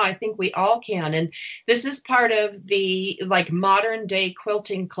experience now. I think we all can. And this is part of the modern day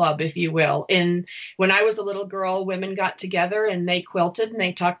quilting club, if you will. When I was a little girl, women got together and they quilted and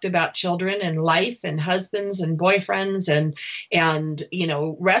they talked about children and life and husbands and boyfriends and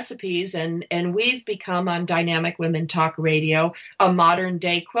recipes, and we've become, on Dynamic Women Talk Radio, a modern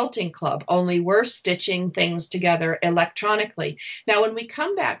day quilting club, only we're stitching things together electronically. Now, when we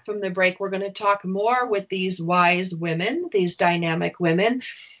come back from the break, we're going to talk more with these wise women, these dynamic women,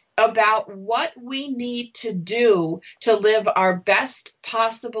 about what we need to do to live our best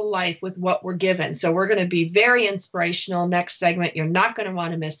possible life with what we're given. So we're going to be very inspirational next segment. You're not going to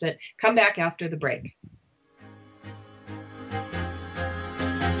want to miss it. Come back after the break.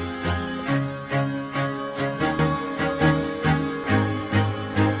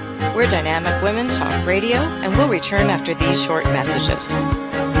 We're Dynamic Women Talk Radio, and we'll return after these short messages.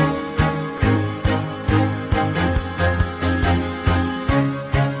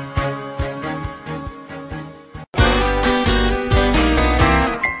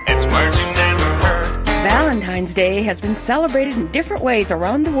 Valentine's Day has been celebrated in different ways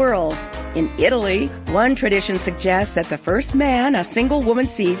around the world. In Italy, one tradition suggests that the first man a single woman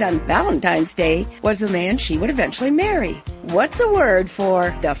sees on Valentine's Day was the man she would eventually marry. What's a word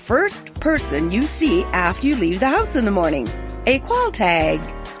for the first person you see after you leave the house in the morning? A qual tag.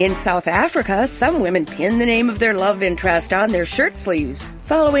 In South Africa, some women pin the name of their love interest on their shirt sleeves,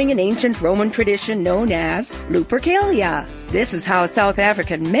 following an ancient Roman tradition known as Lupercalia. This is how South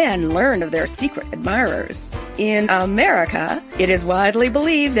African men learn of their secret admirers. In America, it is widely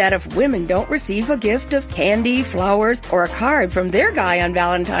believed that if women don't receive a gift of candy, flowers, or a card from their guy on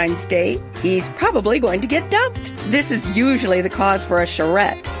Valentine's Day, he's probably going to get dumped. This is usually the cause for a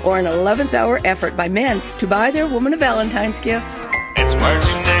charrette, or an 11th hour effort by men to buy their woman a Valentine's gift. It's words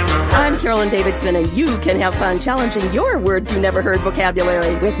you never heard. I'm Carolyn Davidson, and you can have fun challenging your words you never heard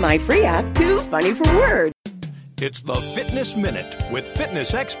vocabulary with my free app, Too Funny for Words. It's the Fitness Minute with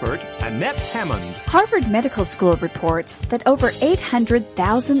fitness expert Annette Hammond. Harvard Medical School reports that over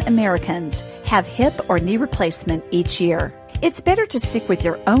 800,000 Americans have hip or knee replacement each year. It's better to stick with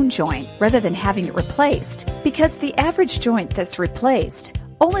your own joint rather than having it replaced, because the average joint that's replaced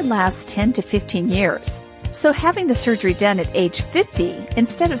only lasts 10 to 15 years. So having the surgery done at age 50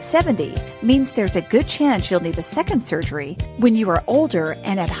 instead of 70 means there's a good chance you'll need a second surgery when you are older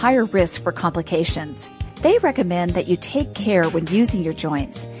and at higher risk for complications. They recommend that you take care when using your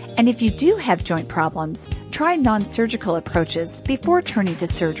joints, and if you do have joint problems, try non-surgical approaches before turning to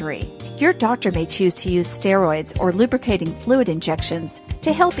surgery. Your doctor may choose to use steroids or lubricating fluid injections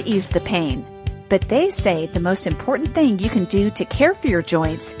to help ease the pain. But they say the most important thing you can do to care for your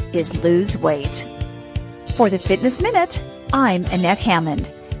joints is lose weight. For the Fitness Minute, I'm Annette Hammond.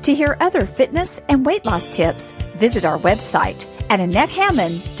 To hear other fitness and weight loss tips, visit our website at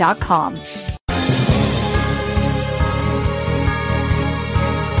AnnetteHammond.com.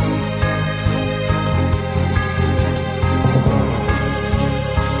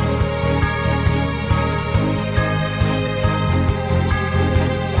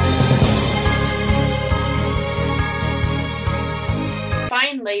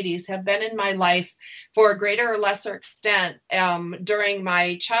 Ladies have been in my life for a greater or lesser extent during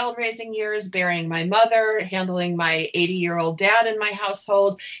my child raising years, burying my mother, handling my 80-year-old dad in my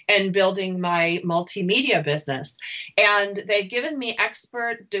household, and building my multimedia business. And they've given me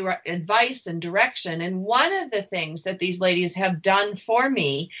expert advice and direction. And one of the things that these ladies have done for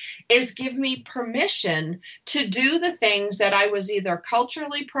me is give me permission to do the things that I was either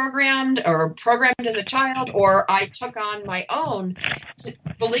culturally programmed or programmed as a child, or I took on my own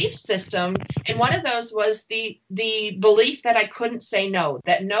belief system. And one of those was the belief that I couldn't say no,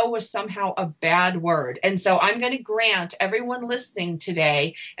 that no was somehow a bad word. And so I'm going to grant everyone listening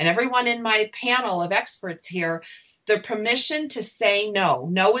today and everyone in my panel of experts here the permission to say no.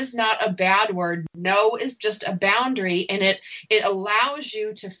 No is not a bad word. No is just a boundary, and it allows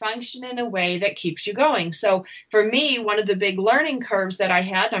you to function in a way that keeps you going. So for me, one of the big learning curves that I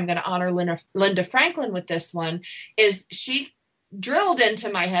had, I'm going to honor Linda Franklin with this one, is she drilled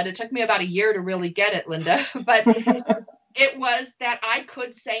into my head. It took me about a year to really get it, Linda, but it was that I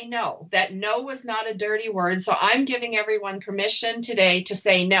could say no, that no was not a dirty word. So I'm giving everyone permission today to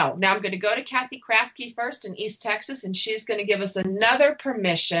say no. Now I'm going to go to Kathy Krafke first in East Texas, and she's going to give us another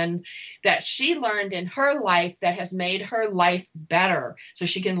permission that she learned in her life that has made her life better so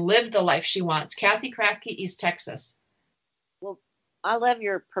she can live the life she wants. Kathy Krafke, East Texas. Well, I love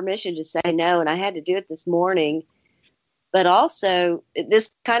your permission to say no, and I had to do it this morning. But also,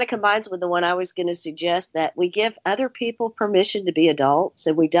 this kind of combines with the one I was going to suggest, that we give other people permission to be adults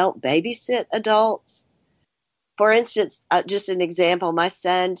and we don't babysit adults. For instance, just an example, my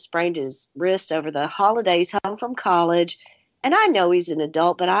son sprained his wrist over the holidays home from college. And I know he's an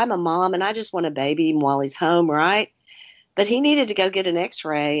adult, but I'm a mom and I just want to baby him while he's home, right? But he needed to go get an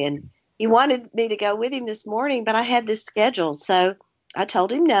x-ray and he wanted me to go with him this morning, but I had this scheduled. So I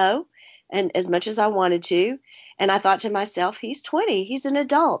told him no, and as much as I wanted to. And I thought to myself, he's 20. He's an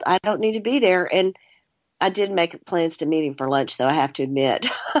adult. I don't need to be there. And I did make plans to meet him for lunch, though, I have to admit.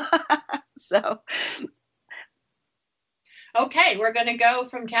 So. Okay, we're going to go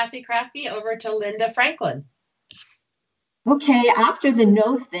from Kathy Krafke over to Linda Franklin. Okay, after the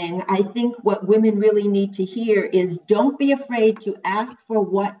no thing, I think what women really need to hear is don't be afraid to ask for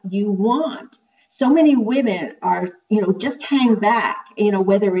what you want. So many women are, just hang back,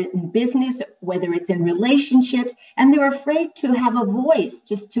 whether it's in business, whether it's in relationships, and they're afraid to have a voice,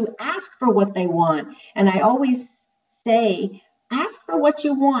 just to ask for what they want. And I always say, ask for what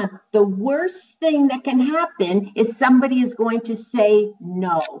you want. The worst thing that can happen is somebody is going to say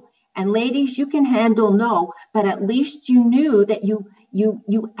no. And ladies, you can handle no, but at least you knew that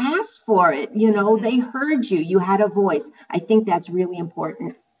you asked for it. They heard you. You had a voice. I think that's really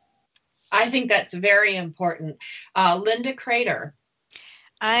important. I think that's very important. Linda Crater.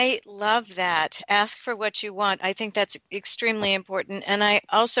 I love that. Ask for what you want. I think that's extremely important. And I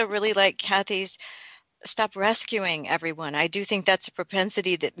also really like Kathy's stop rescuing everyone. I do think that's a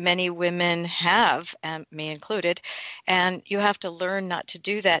propensity that many women have, me included, and you have to learn not to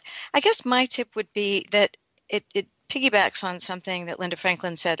do that. I guess my tip would be that it piggybacks on something that Linda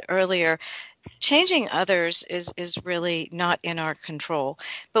Franklin said earlier. Changing others is really not in our control,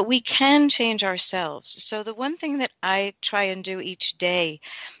 but we can change ourselves. So the one thing that I try and do each day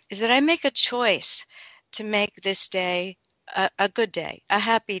is that I make a choice to make this day a good day, a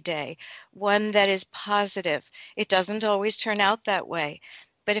happy day, one that is positive. It doesn't always turn out that way,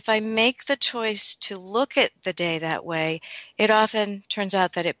 but if I make the choice to look at the day that way, it often turns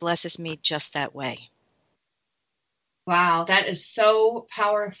out that it blesses me just that way. Wow, that is so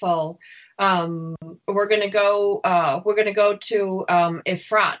powerful. We're going to go to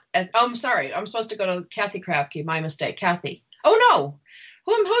Efrat. I'm sorry. I'm supposed to go to Kathy Krafke. My mistake. Kathy. Oh no,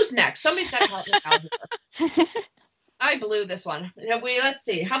 who's next? Somebody's got to help me out here. I blew this one. Let's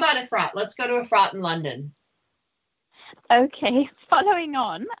see. How about Efrat? Let's go to Efrat in London. Okay, following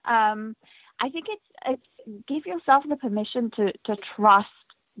on. I think it's give yourself the permission to trust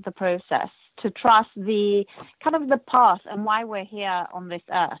the process, to trust the kind of the path and why we're here on this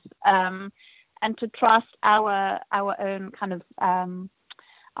earth, and to trust our own kind of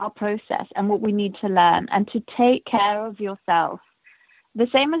our process and what we need to learn, and to take care of yourself the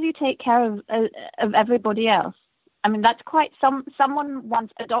same as you take care of everybody else. I mean, that's quite someone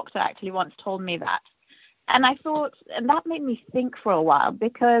once, a doctor actually once told me that. And I thought, and that made me think for a while,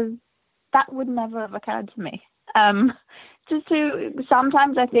 because that would never have occurred to me.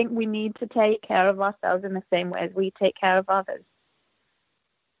 Sometimes I think we need to take care of ourselves in the same way as we take care of others.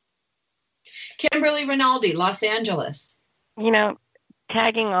 Kimberly Rinaldi, Los Angeles.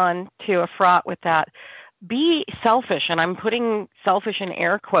 Tagging on to Efrat with that, be selfish, and I'm putting selfish in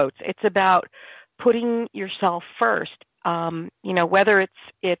air quotes. It's about putting yourself first. Whether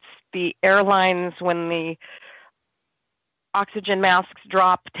it's the airlines when the oxygen masks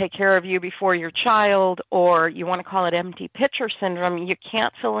drop, take care of you before your child, or you want to call it empty pitcher syndrome. You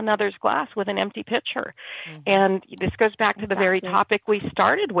can't fill another's glass with an empty pitcher. Mm-hmm. And this goes back to the very topic we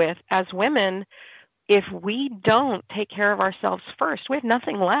started with. As women, if we don't take care of ourselves first, we have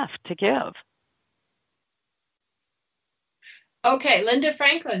nothing left to give. Okay, Linda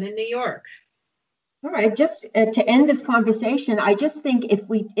Franklin in New York. All right, just to end this conversation, I just think if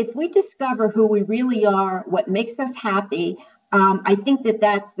we discover who we really are, what makes us happy, I think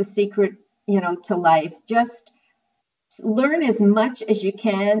that's the secret, to life. Just learn as much as you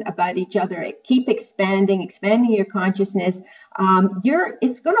can about each other. Keep expanding your consciousness.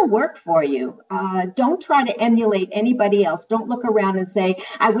 It's going to work for you. Don't try to emulate anybody else. Don't look around and say,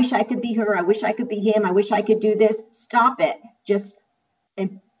 I wish I could be her. I wish I could be him. I wish I could do this. Stop it. Just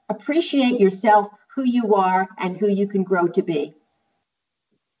appreciate yourself, who you are, and who you can grow to be.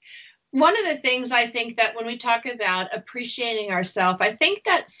 One of the things I think that when we talk about appreciating ourselves, I think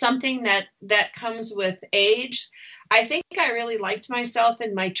that's something that comes with age. I think I really liked myself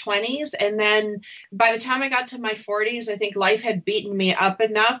in my 20s. And then by the time I got to my 40s, I think life had beaten me up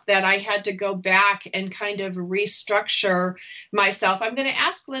enough that I had to go back and kind of restructure myself. I'm going to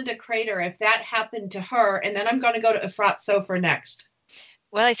ask Linda Crater if that happened to her, and then I'm going to go to Efrat Sofer next.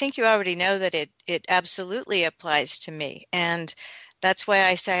 Well, I think you already know that it absolutely applies to me. And that's why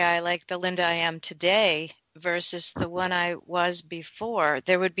I say I like the Linda I am today versus the one I was before.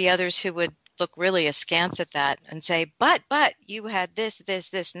 There would be others who would look really askance at that and say, but you had this,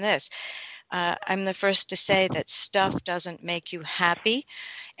 and this. I'm the first to say that stuff doesn't make you happy,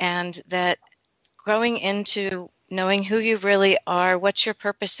 and that growing into knowing who you really are, what's your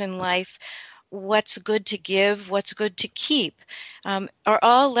purpose in life, what's good to give, what's good to keep, are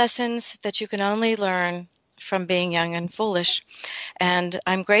all lessons that you can only learn from being young and foolish. And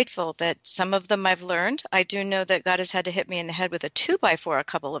I'm grateful that some of them I've learned. I do know that God has had to hit me in the head with a 2x4 a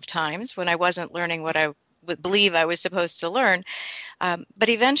couple of times when I wasn't learning what I would believe I was supposed to learn. But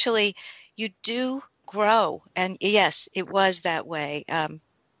eventually you do grow. And yes, it was that way.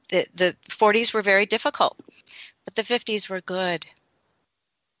 The 40s were very difficult, but the 50s were good.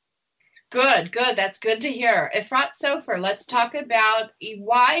 Good. That's good to hear. Efrat Sofer, let's talk about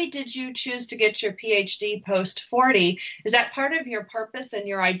why did you choose to get your PhD post 40? Is that part of your purpose and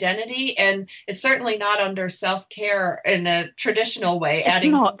your identity? And it's certainly not under self-care in a traditional way,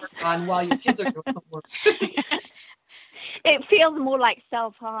 adding homework on while your kids are doing homework. It feels more like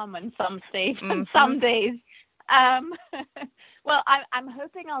self-harm in some days. Well, I'm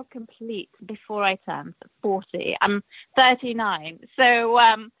hoping I'll complete before I turn 40. I'm 39, so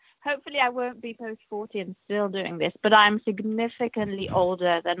hopefully I won't be post 40 and still doing this, but I'm significantly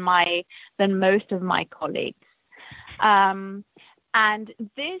older than most of my colleagues. And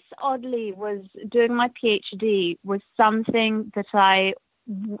this, oddly, was doing my PhD was something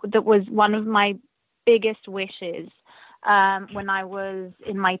that was one of my biggest wishes when I was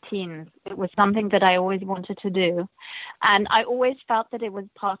in my teens. It was something that I always wanted to do. And I always felt that it was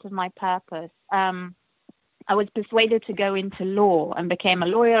part of my purpose. I was persuaded to go into law and became a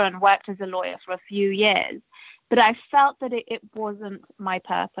lawyer and worked as a lawyer for a few years. But I felt that it wasn't my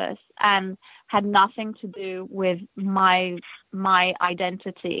purpose and had nothing to do with my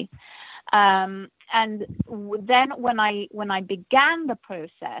identity. And then when I began the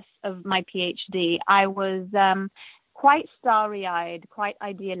process of my PhD, I was quite starry-eyed, quite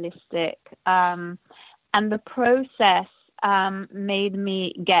idealistic, and the process made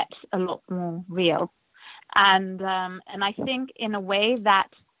me get a lot more real. And I think in a way that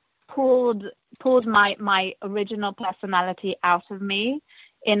pulled my original personality out of me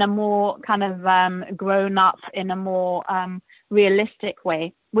in a more kind of grown up, in a more realistic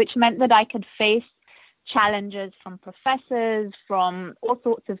way, which meant that I could face challenges from professors, from all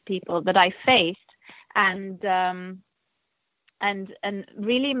sorts of people that I faced, and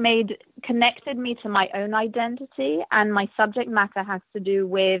really connected me to my own identity, and my subject matter has to do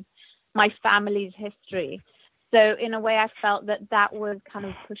with my family's history. So in a way, I felt that was kind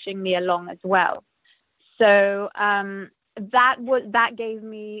of pushing me along as well. So that gave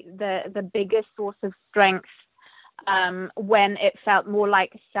me the biggest source of strength when it felt more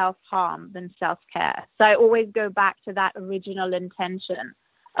like self-harm than self-care. So I always go back to that original intention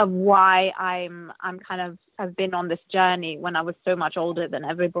of why I've been on this journey when I was so much older than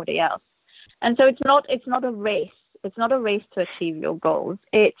everybody else. And so it's not a race. It's not a race to achieve your goals.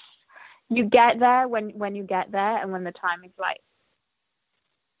 It's you get there when you get there and when the time is right.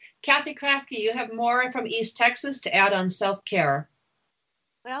 Kathy Krafke, you have more from East Texas to add on self-care.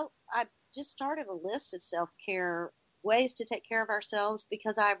 Well, I just started a list of self-care ways to take care of ourselves,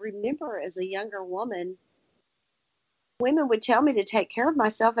 because I remember as a younger woman, women would tell me to take care of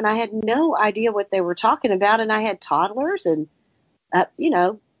myself, and I had no idea what they were talking about. And I had toddlers and,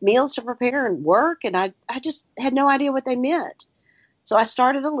 meals to prepare and work, and I just had no idea what they meant. So I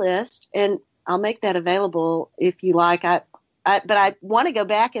started a list, and I'll make that available if you like. But I want to go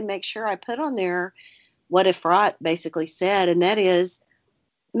back and make sure I put on there what Efrat basically said, and that is,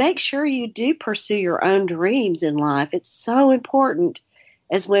 make sure you do pursue your own dreams in life. It's so important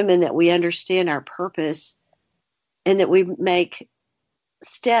as women that we understand our purpose and that we make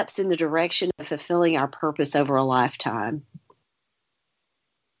steps in the direction of fulfilling our purpose over a lifetime.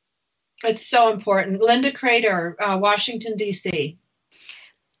 It's so important. Linda Crater, Washington, D.C.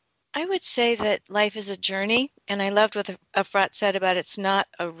 I would say that life is a journey, and I loved what Efrat said about it's not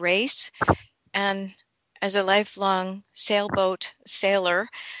a race. And as a lifelong sailboat sailor,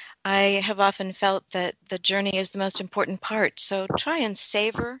 I have often felt that the journey is the most important part. So try and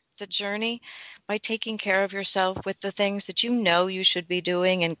savor the journey by taking care of yourself with the things that you know you should be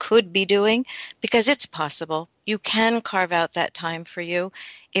doing and could be doing, because it's possible. You can carve out that time for you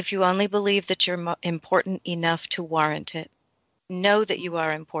if you only believe that you're important enough to warrant it. Know that you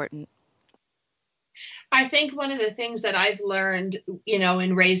are important. I think one of the things that I've learned,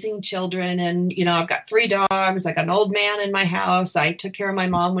 in raising children, and, I've got 3 dogs, I got an old man in my house, I took care of my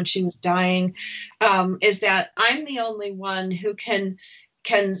mom when she was dying, is that I'm the only one who can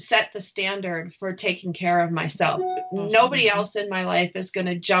set the standard for taking care of myself. Nobody else in my life is going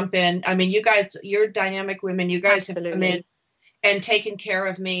to jump in. I mean, you guys, you're dynamic women, you guys have come in and taken care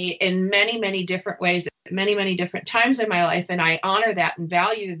of me in many, many different ways, many, many different times in my life. And I honor that and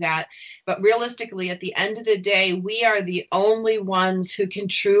value that. But realistically, at the end of the day, we are the only ones who can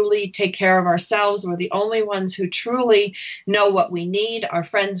truly take care of ourselves. We're the only ones who truly know what we need. Our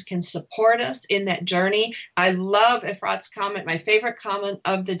friends can support us in that journey. I love Efrat's comment. My favorite comment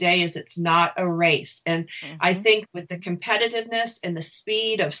of the day is it's not a race. And I think with the competitiveness and the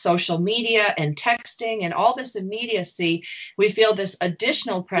speed of social media and texting and all this immediacy, we feel this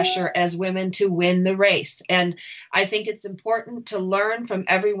additional pressure as women to win the race. And I think it's important to learn from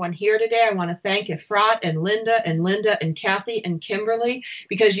everyone here today. I want to thank Efrat and Linda and Kathy and Kimberly,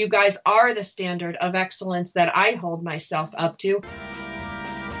 because you guys are the standard of excellence that I hold myself up to.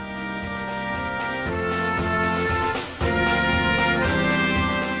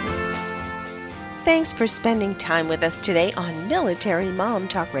 Thanks for spending time with us today on Military Mom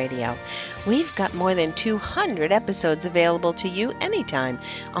Talk Radio. We've got more than 200 episodes available to you anytime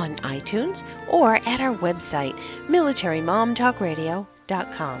on iTunes or at our website,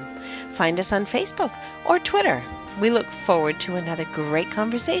 militarymomtalkradio.com. Find us on Facebook or Twitter. We look forward to another great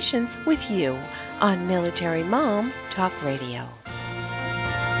conversation with you on Military Mom Talk Radio.